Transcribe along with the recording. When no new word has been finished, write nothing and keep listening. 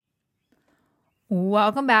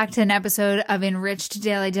Welcome back to an episode of Enriched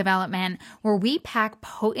Daily Development, where we pack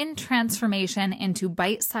potent transformation into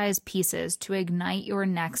bite-sized pieces to ignite your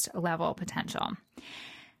next level potential.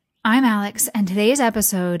 I'm Alex, and today's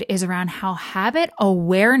episode is around how habit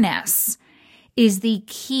awareness is the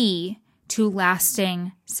key to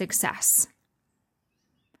lasting success.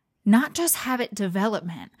 Not just habit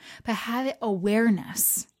development, but habit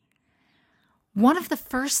awareness. One of the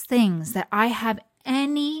first things that I have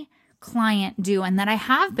any client do, and that I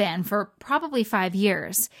have been for probably 5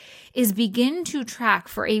 years, is begin to track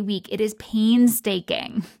for a week. It is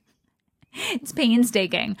painstaking. It's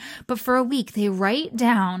painstaking. But for a week, they write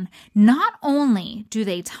down, not only do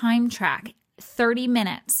they time track 30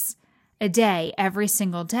 minutes a day, every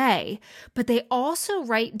single day, but they also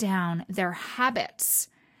write down their habits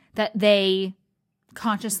that they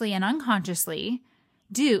consciously and unconsciously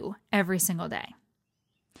do every single day.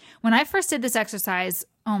 When I first did this exercise,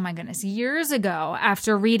 oh my goodness, years ago,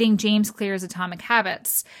 after reading James Clear's Atomic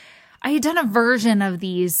Habits, I had done a version of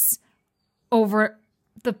these over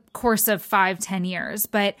the course of 5-10 years.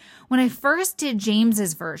 But when I first did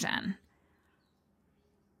James's version,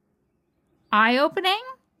 eye-opening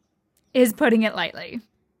is putting it lightly.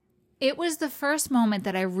 It was the first moment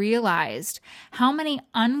that I realized how many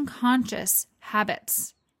unconscious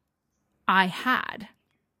habits I had.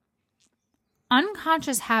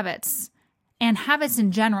 Unconscious habits and habits in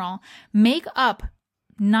general make up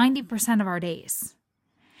 90% of our days.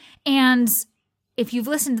 And if you've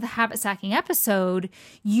listened to the habit stacking episode,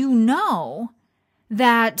 you know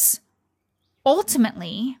that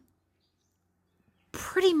ultimately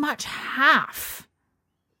pretty much half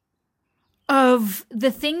of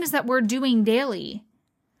the things that we're doing daily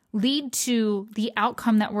lead to the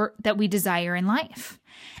outcome that we desire in life.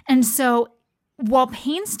 And so while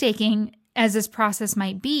painstaking as this process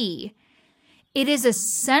might be, it is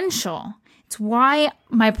essential. It's why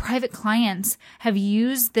my private clients have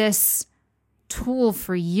used this tool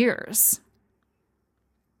for years.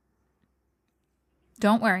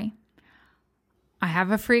 Don't worry. I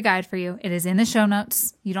have a free guide for you. It is in the show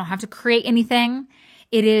notes. You don't have to create anything.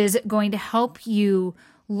 It is going to help you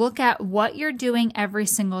look at what you're doing every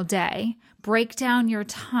single day, break down your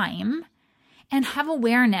time, and have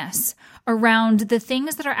awareness around the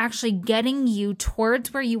things that are actually getting you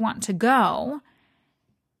towards where you want to go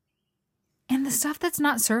and the stuff that's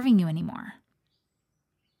not serving you anymore.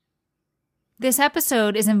 This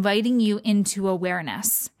episode is inviting you into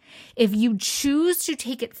awareness. If you choose to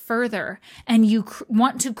take it further and you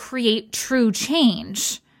want to create true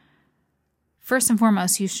change, first and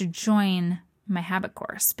foremost, you should join my habit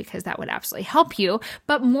course because that would absolutely help you.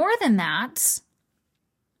 But more than that,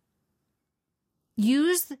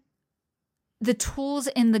 use the tools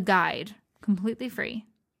in the guide, completely free,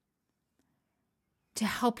 to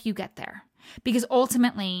help you get there. Because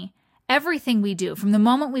ultimately, everything we do from the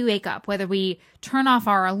moment we wake up, whether we turn off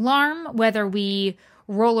our alarm, whether we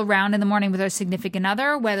roll around in the morning with our significant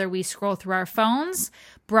other, whether we scroll through our phones,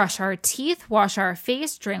 brush our teeth, wash our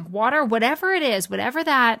face, drink water, whatever it is, whatever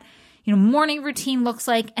that morning routine looks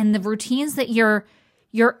like, and the routines that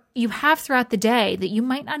you have throughout the day that you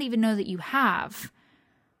might not even know that you have,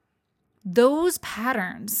 those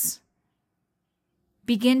patterns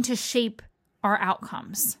begin to shape our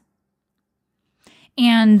outcomes.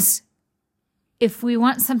 And if we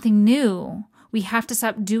want something new, we have to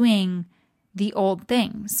stop doing the old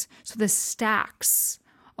things. So this stacks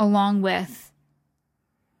along with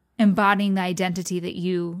embodying the identity that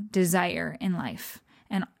you desire in life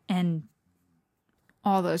and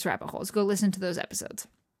all those rabbit holes. Go listen to those episodes.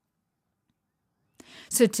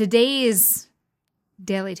 So today's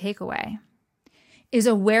daily takeaway is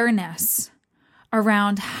awareness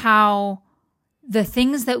around how the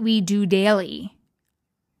things that we do daily,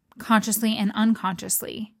 consciously and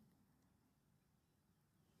unconsciously,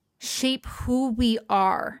 shape who we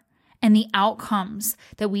are and the outcomes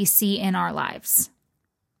that we see in our lives.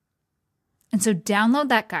 And so download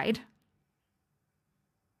that guide,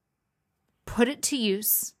 put it to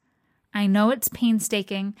use. I know it's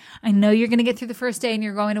painstaking. I know you're going to get through the first day and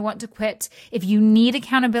you're going to want to quit. If you need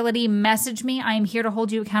accountability, message me. I am here to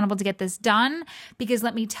hold you accountable to get this done. Because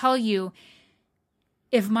let me tell you,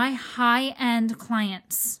 if my high-end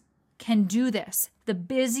clients can do this, the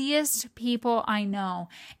busiest people I know,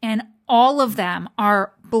 and all of them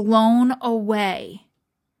are blown away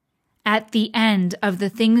at the end of the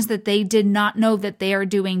things that they did not know that they are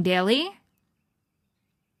doing daily.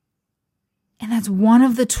 And that's one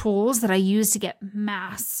of the tools that I use to get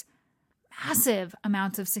massive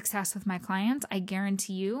amounts of success with my clients. I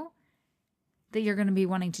guarantee you that you're going to be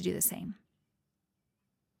wanting to do the same.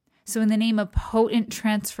 So in the name of potent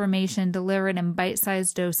transformation delivered in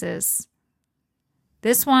bite-sized doses,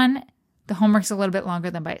 this one, the homework's a little bit longer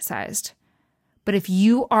than bite-sized. But if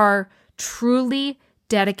you are truly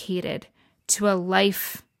dedicated to a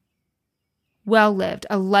life well lived,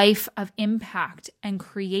 a life of impact and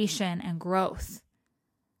creation and growth,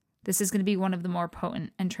 this is going to be one of the more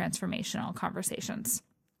potent and transformational conversations.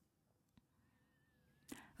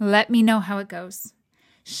 Let me know how it goes.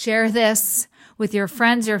 Share this with your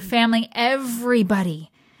friends, your family,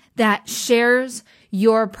 everybody that shares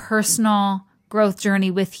your personal growth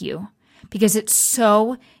journey with you, because it's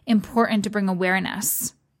so important to bring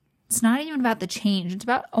awareness. It's not even about the change. It's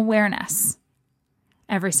about awareness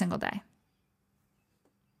every single day.